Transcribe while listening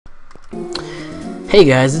Hey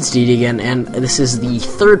guys, it's DD again, and this is the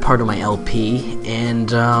third part of my LP, and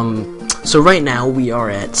so right now we are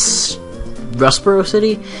at Rustboro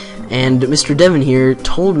City, and Mr. Devon here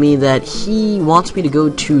told me that he wants me to go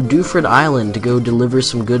to Duford Island to go deliver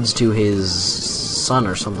some goods to his son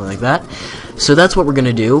or something like that. So that's what we're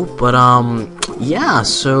gonna do, but yeah,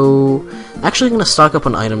 so actually I'm gonna stock up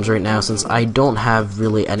on items right now since I don't have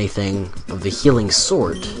really anything of the healing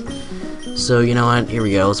sort. So you know what, here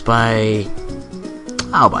we go,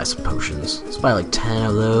 I'll buy some potions. Let's buy like 10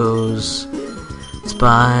 of those.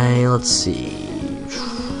 Let's see.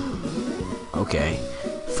 Okay.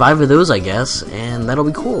 5 of those, I guess, and that'll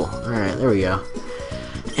be cool. Alright, there we go.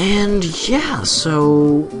 And yeah,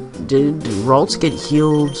 so did Ralts get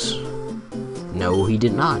healed? No, he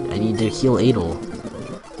did not. I need to heal Adel.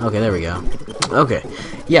 Okay, there we go. Okay.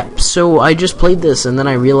 Yeah, so I just played this and then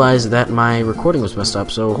I realized that my recording was messed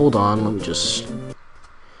up, so hold on, let me just...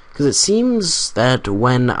 Because it seems that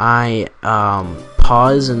when I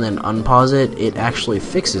pause and then unpause it, it actually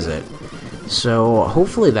fixes it. So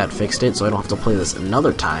hopefully that fixed it, so I don't have to play this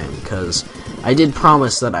another time. Because I did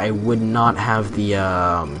promise that I would not have the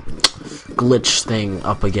glitch thing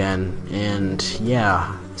up again. And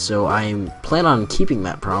yeah, so I plan on keeping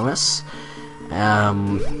that promise. So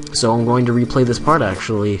I'm going to replay this part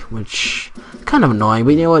actually, which is kind of annoying.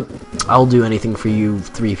 But you know what? I'll do anything for you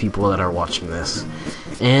 3 people that are watching this.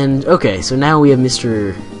 And, okay, so now we have not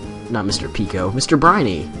Mr. Pico, Mr.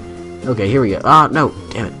 Briny. Okay, here we go. No,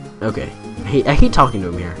 damn it. Okay. I hate talking to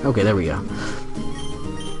him here. Okay, there we go.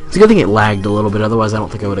 It's a good thing it lagged a little bit, otherwise I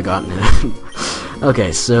don't think I would have gotten it.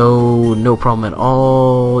 Okay, so, no problem at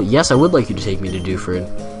all. Yes, I would like you to take me to Duford.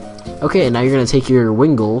 Okay, and now you're going to take your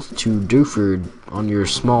Wingle to Duford on your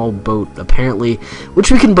small boat, apparently,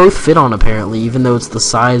 which we can both fit on, apparently, even though it's the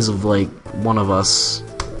size of, like, one of us.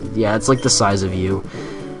 Yeah, it's like the size of you.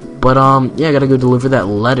 But, yeah, I gotta go deliver that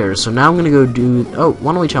letter. So now I'm gonna go do... Oh,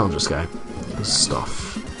 why don't we challenge this guy? His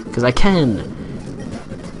stuff. Because I can...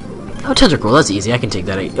 Oh, Tentacle, that's easy. I can take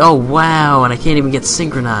that. Oh, wow, and I can't even get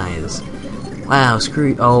synchronized. Wow, screw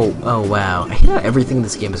you. Oh, wow. I hate how everything in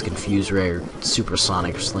this game is confused, rare,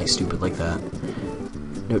 supersonic, or something stupid like that.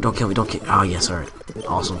 No, don't kill me, don't kill... Oh, yes, alright.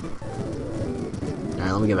 Awesome.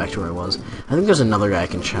 Alright, let me get back to where I was. I think there's another guy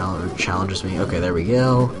can challenges me. Okay, there we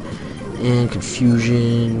go. And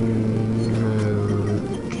confusion.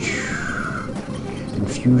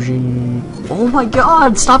 Oh my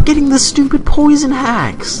god! Stop getting the stupid poison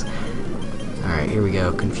hacks! Alright, here we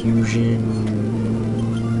go. Confusion.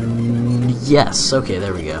 Yes, okay,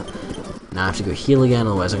 there we go. Now I have to go heal again,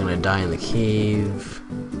 otherwise I'm gonna die in the cave.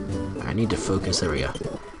 I need to focus. There we go.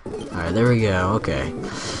 Alright, there we go. Okay.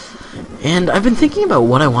 And I've been thinking about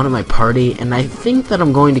what I want in my party, and I think that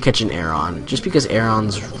I'm going to catch an Aeron, just because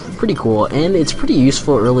Aeron's pretty cool, and it's pretty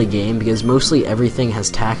useful early game, because mostly everything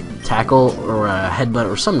has tackle, or a headbutt,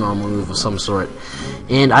 or some normal move of some sort,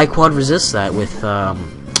 and I quad resist that with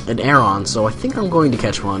an Aeron, so I think I'm going to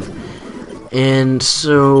catch one. And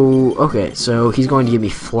so, okay, so he's going to give me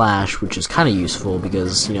Flash, which is kind of useful,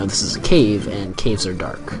 because, you know, this is a cave, and caves are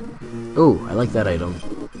dark. Oh, I like that item.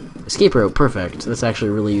 Escape rope, perfect. That's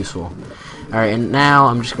actually really useful. Alright, and now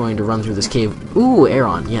I'm just going to run through this cave. Ooh,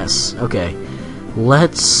 Aeron, yes. Okay.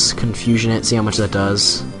 Let's confusion it, see how much that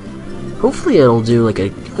does. Hopefully it'll do like a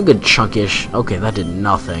good chunkish. Okay, that did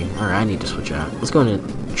nothing. Alright, I need to switch out. Let's go into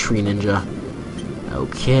Tree Ninja.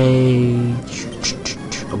 Okay.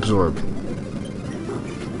 Absorb.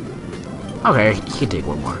 Okay, you can take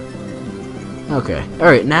one more. Okay.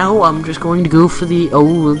 Alright, now I'm just going to go for the...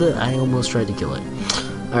 Oh, I almost tried to kill it.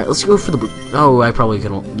 Alright, let's go for the... Oh, I probably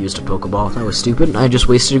could have used a Pokeball. That was stupid. I just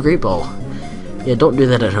wasted a Great Ball. Yeah, don't do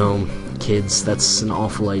that at home, kids. That's an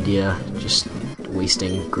awful idea. Just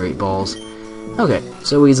wasting Great Balls. Okay,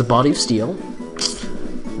 so he's a Body of Steel.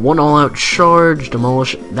 1 all-out charge,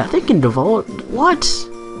 demolish... That thing can demolish... What?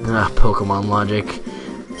 Pokemon logic.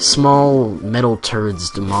 Small metal turds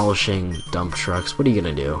demolishing dump trucks. What are you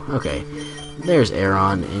gonna do? Okay. There's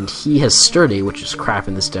Aeron, and he has Sturdy, which is crap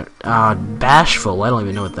in this Bashful, I don't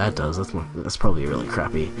even know what that does. That's probably a really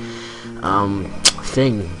crappy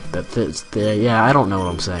thing that fits there. Yeah, I don't know what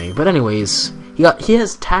I'm saying. But anyways, he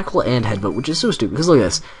has Tackle and Headbutt, which is so stupid, because look at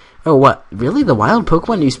this. Oh, what? Really? The wild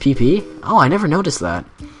Pokemon use PP? Oh, I never noticed that.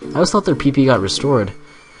 I always thought their PP got restored.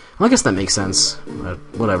 Well, I guess that makes sense. But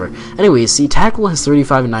whatever. Anyways, see, Tackle has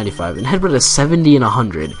 35 and 95, and Headbutt has 70 and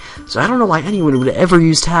 100. So I don't know why anyone would ever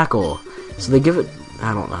use Tackle. So they give it...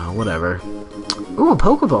 I don't know, whatever. Ooh, a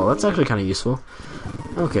Pokeball. That's actually kind of useful.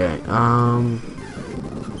 Okay, alright,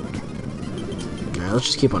 let's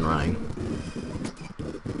just keep on running.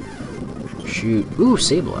 Shoot. Ooh,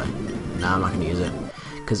 Sableye. No, I'm not gonna use it.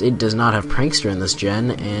 because it does not have Prankster in this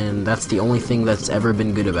gen, and that's the only thing that's ever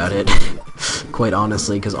been good about it, quite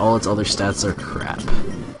honestly, because all its other stats are crap.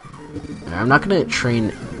 I'm not gonna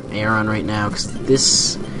train Aaron right now, because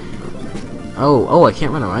this... Oh, I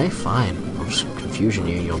can't run away? Fine. I'll just confusion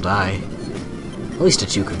you, you'll die. At least at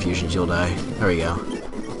 2 confusions you'll die. There we go.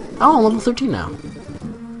 Oh, I'm level 13 now.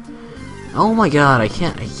 Oh my god, I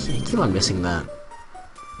keep on missing that.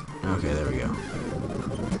 Okay, there we go.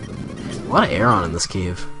 A lot of Aaron in this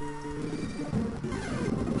cave.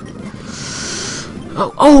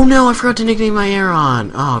 Oh no, I forgot to nickname my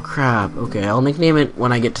Aaron! Oh crap. Okay, I'll nickname it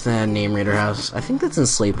when I get to the Name Raider house. I think that's in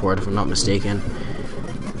Slayport, if I'm not mistaken.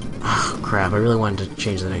 Oh crap, I really wanted to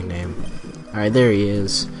change the nickname. Alright, there he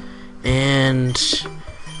is. And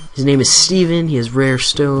his name is Steven. He has rare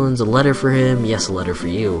stones. A letter for him. Yes, a letter for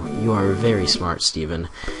you. You are very smart, Steven.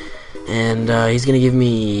 And he's gonna give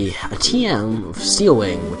me a TM of Steel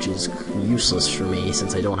Wing, which is useless for me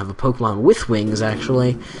since I don't have a Pokemon with wings,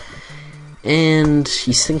 actually. And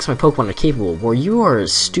he thinks my Pokemon are capable. Well, you are a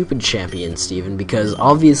stupid champion, Steven, because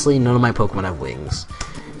obviously none of my Pokemon have wings.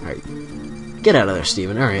 Alright, get out of there,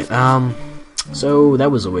 Steven. Alright, so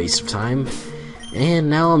that was a waste of time. And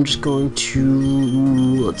now I'm just going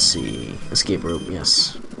to, let's see, escape rope,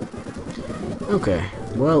 yes. Okay,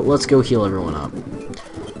 well, let's go heal everyone up.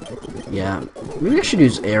 Yeah, maybe I should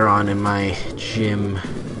use Aaron in my gym,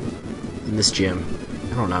 in this gym.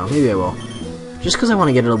 I don't know, maybe I will. Just because I want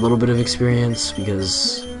to get a little bit of experience,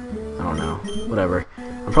 because, I don't know, whatever.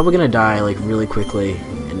 I'm probably going to die, like, really quickly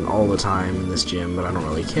and all the time in this gym, but I don't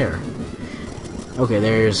really care. Okay,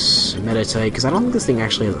 there's Meditite, because I don't think this thing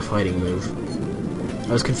actually has a fighting move. That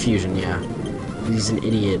was confusion, yeah. He's an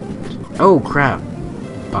idiot. Oh, crap.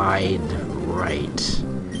 Bide right.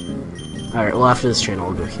 Alright, well, after this train,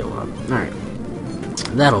 I'll go heal up. Alright.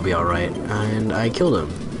 That'll be alright. And I killed him.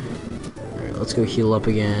 Alright, let's go heal up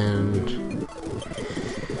again.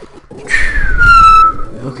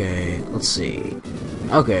 Okay, let's see.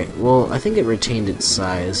 Okay, well, I think it retained its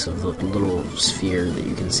size of the little sphere that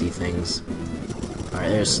you can see things.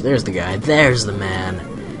 Alright, there's the guy. There's the man.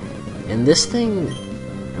 And this thing...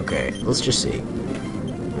 Okay, let's just see.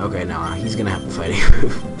 Okay, nah, he's gonna have the fighting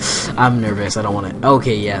move. I'm nervous, I don't want to...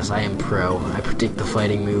 Okay, yes, I am pro. I predict the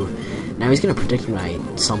fighting move. Now he's gonna predict my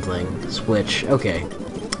something. Switch. Okay.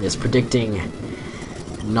 It's predicting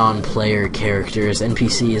non-player characters,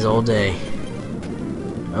 NPCs all day.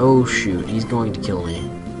 Oh shoot, he's going to kill me.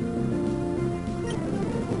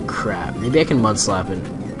 Crap. Maybe I can mud slap it.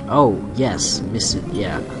 Oh, yes. Miss it.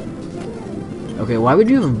 Yeah. Okay, why would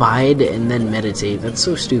you have Bide and then Meditate? That's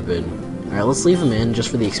so stupid. Alright, let's leave him in just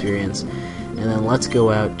for the experience. And then let's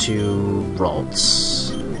go out to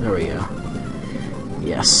Ralts. There we go.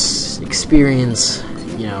 Yes. Experience,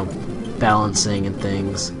 you know, balancing and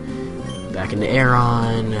things. Back into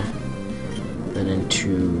Aaron. Then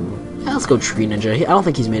into... Yeah, let's go Tree Ninja. I don't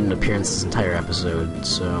think he's made an appearance this entire episode,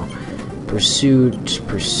 so... Pursuit,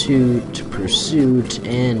 Pursuit, Pursuit,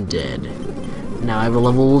 and Dead. Now I have a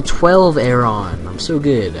level 12 Aaron. I'm so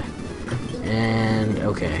good. And,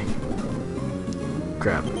 okay.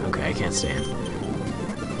 Crap. Okay, I can't stay in.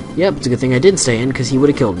 Yep, it's a good thing I did stay in, because he would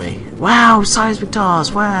have killed me. Wow, Seismic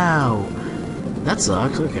Toss, wow! That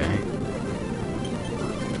sucks, okay.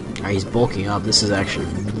 Alright, he's bulking up. This is actually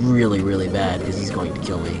really, really bad, because he's going to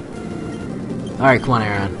kill me. Alright, come on,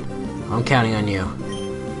 Aaron. I'm counting on you.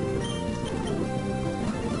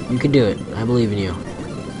 You can do it. I believe in you.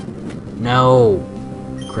 No!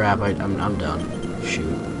 Crap, I'm done.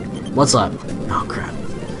 Shoot. What's up? Oh, crap.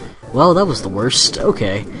 Well, that was the worst.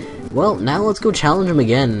 Okay. Well, now let's go challenge him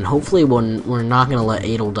again, and hopefully we're not gonna let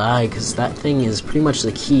Adel die, because that thing is pretty much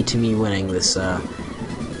the key to me winning this,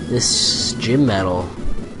 this gym battle.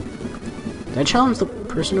 Did I challenge the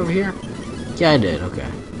person over here? Yeah, I did. Okay.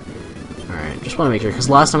 Alright, just want to make sure, because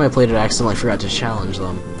last time I played it, I accidentally forgot to challenge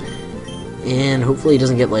them. And hopefully he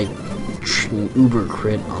doesn't get, like, an uber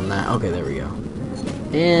crit on that. Okay, there we go.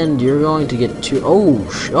 And you're going to get to...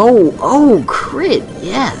 Oh, crit!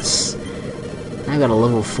 Yes! I got a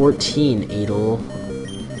level 14 Adel.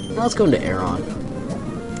 Now let's go into Aaron.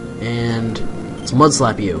 And let's mud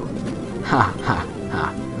slap you. Ha, ha,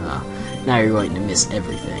 ha, ha. Now you're going to miss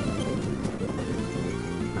everything.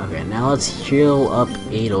 Okay, now let's heal up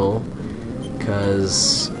Adel,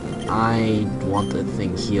 because I want the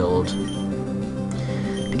thing healed.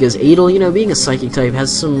 Because Adel, you know, being a psychic type,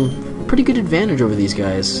 has some pretty good advantage over these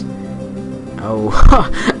guys. Oh,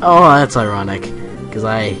 oh, that's ironic. Because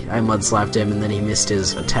I mud slapped him and then he missed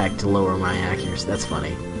his attack to lower my accuracy. That's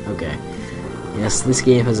funny. Okay. Yes, this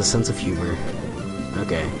game has a sense of humor.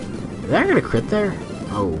 Okay. Did I get a crit there?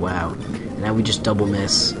 Oh, wow. Now we just double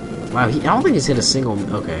miss. Wow, I don't think he's hit a single...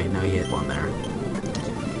 Okay, no, he hit one there.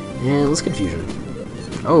 And let's confusion.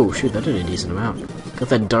 Oh, shoot, that did a decent amount. Got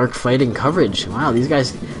that dark fighting coverage. Wow, these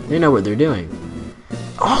guys, they know what they're doing.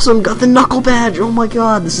 Awesome, got the knuckle badge! Oh my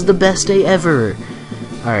god, this is the best day ever!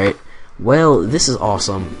 Alright, well, this is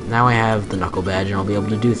awesome. Now I have the knuckle badge and I'll be able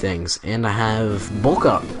to do things. And I have bulk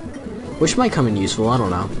up, which might come in useful, I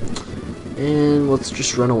don't know. And let's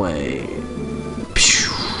just run away.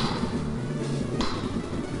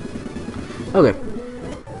 Okay.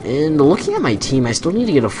 And looking at my team, I still need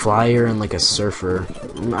to get a flyer and like a surfer.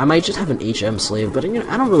 I might just have an HM slave, but you know,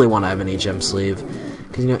 I don't really want to have an HM slave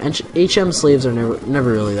because you know HM slaves are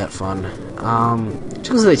never really that fun. Just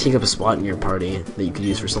because they take up a spot in your party that you could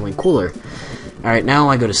use for something cooler. All right, now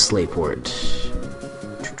I go to Slayport.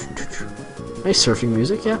 Nice surfing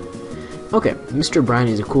music, yeah. Okay, Mr.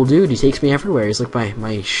 Brownie's a cool dude. He takes me everywhere. He's like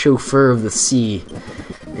my chauffeur of the sea.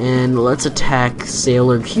 And let's attack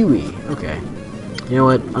Sailor Kiwi. Okay. You know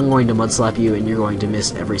what? I'm going to mudslap you, and you're going to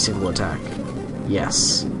miss every single attack.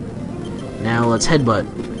 Yes. Now let's headbutt.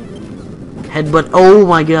 Headbutt. Oh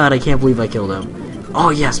my god, I can't believe I killed him. Oh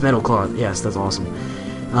yes, Metal Claw. Yes, that's awesome.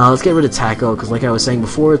 Let's get rid of Tackle, because like I was saying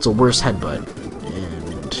before, it's a worse headbutt.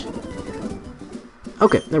 And...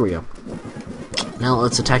 okay, there we go. Now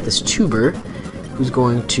let's attack this Tuber, who's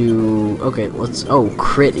going to... okay, let's... oh,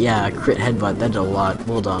 crit, yeah, crit headbutt, that did a lot,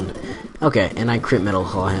 well done. Okay, and I crit Metal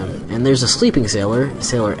Claw him. And there's a sleeping sailor,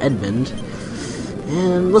 Sailor Edmund,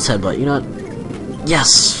 and let's headbutt, you know what?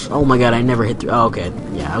 Yes! Oh my god, I never hit through... oh, okay,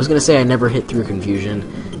 yeah, I was gonna say I never hit through confusion,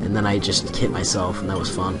 and then I just hit myself, and that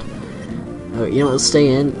was fun. Okay, you know what, let's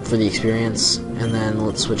stay in for the experience, and then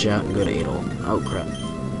let's switch out and go to Adel. Oh, crap.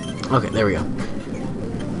 Okay, there we go.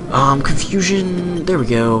 Confusion, there we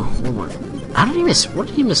go. One more. How did he miss? What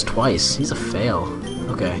did he miss twice? He's a fail.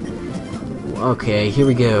 Okay. Okay, here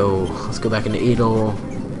we go. Let's go back into Adel.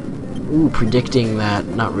 Ooh, predicting that.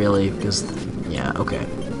 Not really, because... yeah, okay.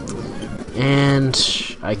 And...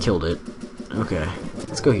 I killed it. Okay.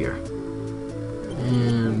 Let's go here.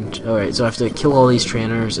 And... alright, so I have to kill all these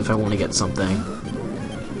trainers if I want to get something.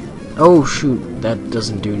 Oh, shoot. That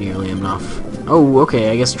doesn't do nearly enough. Oh, okay,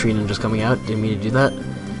 I guess Trina just coming out. Didn't mean to do that.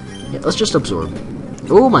 Yeah, let's just absorb.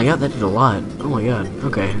 Oh my god, that did a lot. Oh my god.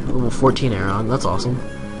 Okay, level 14 Aeron. That's awesome.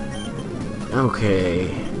 Okay.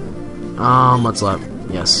 Let's lap.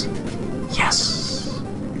 Yes. Yes!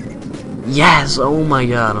 Yes! Oh my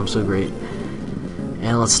god, I'm so great.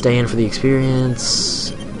 And let's stay in for the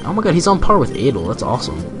experience. Oh my god, he's on par with Adel. That's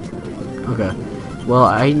awesome. Okay. Well,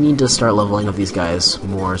 I need to start leveling up these guys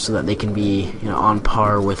more so that they can be, you know, on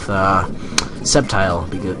par with, Septile,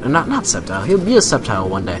 because not Septile. He'll be a Septile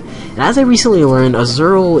one day. And as I recently learned,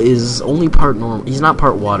 Azurill is only part normal. He's not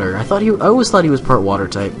part water. I always thought he was part water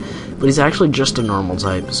type, but he's actually just a normal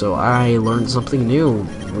type. So I learned something new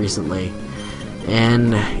recently.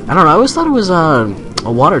 And I don't know. I always thought it was a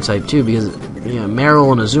water type too, because you know,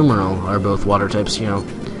 Marill and Azumarill are both water types. You know,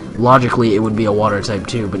 logically it would be a water type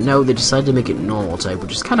too, but no, they decided to make it normal type,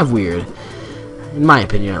 which is kind of weird, in my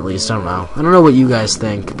opinion at least. I don't know. I don't know what you guys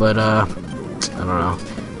think, but I don't know.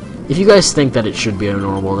 If you guys think that it should be a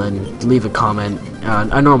normal, then leave a comment.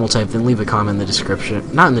 A normal type, then leave a comment in the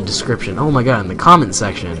description. Not in the description. Oh my god, in the comment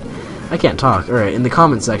section. I can't talk. Alright, in the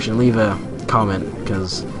comment section, leave a comment,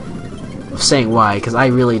 because of saying why, because I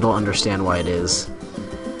really don't understand why it is.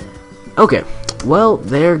 Okay, well,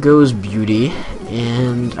 there goes Beauty,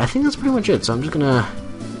 and I think that's pretty much it. So I'm just gonna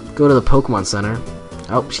go to the Pokemon Center.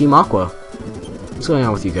 Oh, Team Aqua. What's going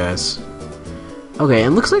on with you guys? Okay,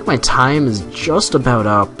 and looks like my time is just about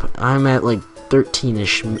up. I'm at like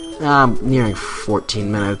 13-ish, nearing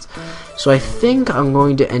 14 minutes. So I think I'm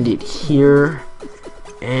going to end it here.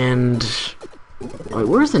 And wait,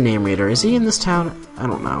 where's the name reader? Is he in this town? I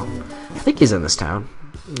don't know. I think he's in this town.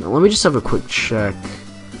 Let me just have a quick check.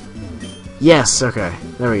 Yes, okay,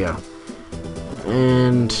 there we go.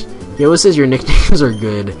 And he always says your nicknames are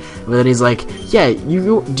good, but then he's like, yeah,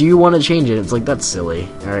 do you want to change it? It's like, that's silly.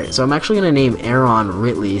 Alright, so I'm actually going to name Aeron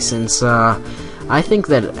Ridley, since I think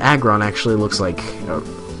that Aggron actually looks like,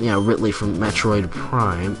 you know, Ridley from Metroid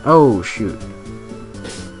Prime. Oh, shoot.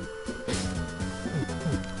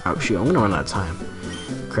 Oh, shoot, I'm going to run out of time.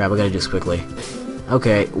 Crap, I gotta do this quickly.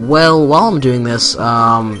 Okay, well, while I'm doing this,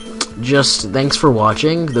 just thanks for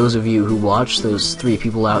watching, those of you who watched, those 3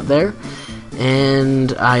 people out there.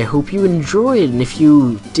 And I hope you enjoyed, and if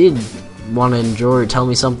you did want to enjoy or tell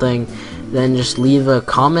me something, then just leave a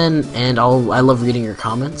comment, and I love reading your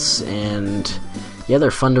comments, and yeah,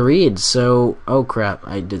 they're fun to read. So, oh crap,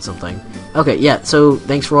 I did something. Okay, yeah, so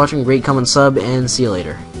thanks for watching, rate, comment, sub, and see you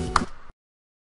later.